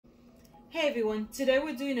Hey everyone, today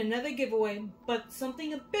we're doing another giveaway, but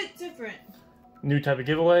something a bit different. New type of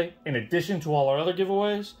giveaway, in addition to all our other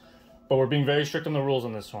giveaways, but we're being very strict on the rules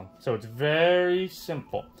on this one. So it's very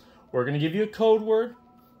simple. We're going to give you a code word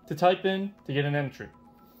to type in to get an entry.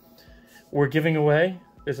 We're giving away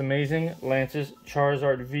this amazing Lance's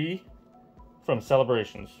Charizard V from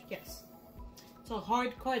Celebrations. Yes. It's a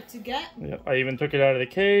hard card to get. Yep, I even took it out of the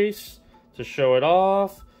case to show it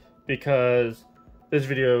off because this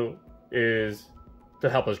video is to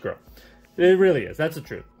help us grow. It really is. That's the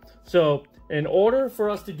truth. So in order for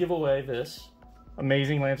us to give away this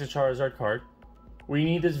amazing Lance's Charizard card, we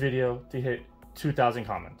need this video to hit 2,000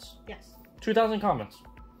 comments. Yes. 2,000 comments.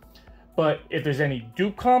 But if there's any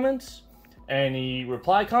dupe comments, any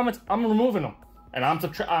reply comments, I'm removing them. And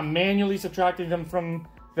I'm manually subtracting them from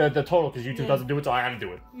the total because YouTube doesn't do it, so I gotta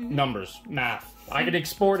do it. Numbers, math. I can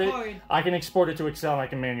export it. I can export it to Excel and I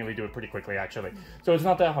can manually do it pretty quickly actually. So it's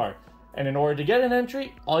not that hard. And in order to get an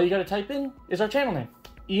entry, all you gotta type in is our channel name.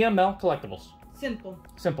 EML Collectibles. Simple.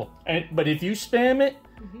 Simple. But if you spam it,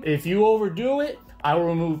 if you overdo it, I will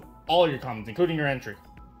remove all your comments, including your entry.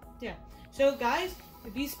 Yeah. So guys,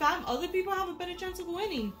 if you spam, other people have a better chance of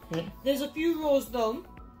winning. Yeah. There's a few rules though.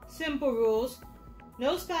 Simple rules.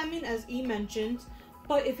 No spamming, as E mentioned.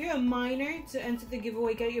 But if you're a minor, to enter the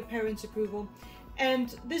giveaway, get your parents' approval.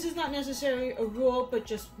 And this is not necessarily a rule, but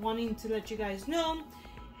just wanting to let you guys know.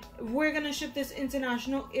 We're going to ship this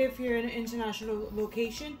international if you're in an international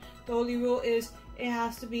location. The only rule is it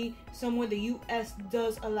has to be somewhere the US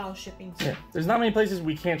does allow shipping to. Yeah. There's not many places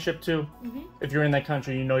we can't ship to. If you're in that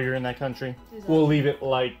country, you know you're in that country. Exactly. We'll leave it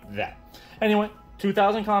like that. Anyway,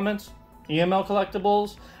 2,000 comments, EML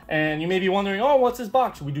Collectibles, and you may be wondering, oh, what's this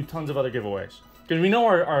box? We do tons of other giveaways. Because we know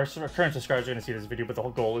our current subscribers are going to see this video, but the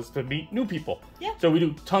whole goal is to meet new people. Yeah. So we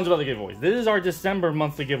do tons of other giveaways. This is our December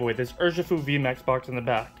monthly giveaway, this Urshifu VMAX box in the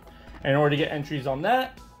back. And in order to get entries on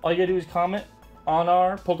that, all you gotta do is comment on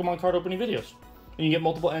our Pokemon card opening videos. And you get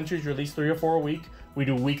multiple entries, release 3 or 4 a week. We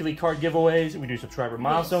do weekly card giveaways, we do subscriber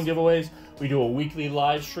milestone giveaways, we do a weekly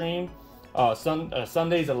live stream,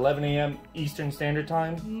 Sundays at 11 a.m. Eastern Standard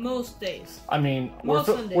Time. Most days. I mean,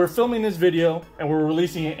 we're filming this video and we're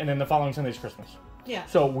releasing it, and then the following Sunday is Christmas. Yeah.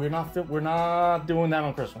 So we're not doing that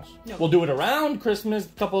on Christmas. No. We'll do it around Christmas, a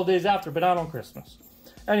couple of days after, but not on Christmas.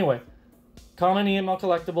 Anyway. Comment EML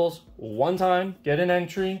Collectibles one time, get an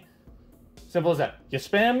entry. Simple as that. You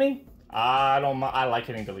spam me, I like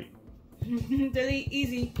hitting delete. Delete,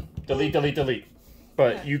 easy. Delete, delete, delete.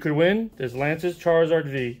 But you could win this Lance's Charizard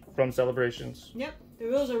V from Celebrations. Yep. The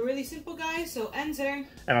rules are really simple, guys, so enter.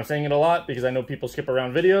 And I'm saying it a lot because I know people skip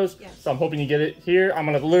around videos. Yes. So I'm hoping you get it here. I'm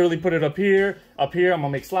gonna literally put it up here. I'm gonna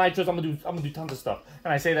make slideshows. I'm gonna do tons of stuff.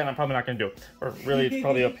 And I say that and I'm probably not gonna do it. Or really it's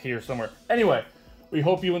probably up here somewhere. Anyway. We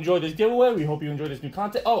hope you enjoyed this giveaway. We hope you enjoyed this new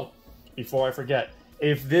content. Oh, before I forget,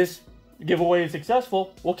 if this giveaway is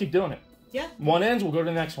successful, we'll keep doing it. Yeah. One ends, we'll go to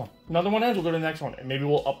the next one. Another one ends, we'll go to the next one. And maybe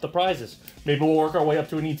we'll up the prizes. Maybe we'll work our way up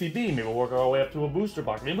to an ETB. Maybe we'll work our way up to a booster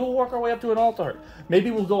box. Maybe we'll work our way up to an altar. Maybe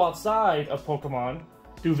we'll go outside of Pokemon,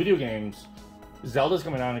 do video games. Zelda's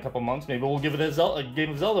coming out in a couple months. Maybe we'll give it a game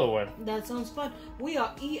of Zelda away. That sounds fun. We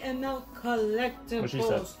are EML Collectibles. What she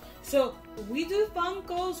said. So we do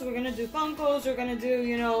Funkos. We're gonna do Funkos. We're gonna do,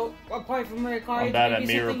 you know, apart from Mario Kart, I'm bad at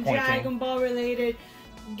maybe mirror something pointing. Dragon Ball related,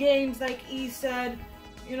 games like E said.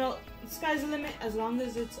 You know, sky's the limit as long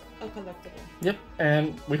as it's a collectible. Yep,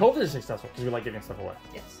 and we hope this is successful because we like giving stuff away.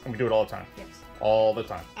 Yes. And we do it all the time. Yes. All the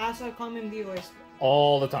time. Ask our common viewers.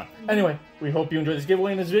 All the time. Anyway, we hope you enjoyed this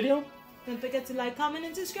giveaway in this video. Don't forget to like, comment,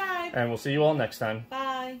 and subscribe. And we'll see you all next time. Bye.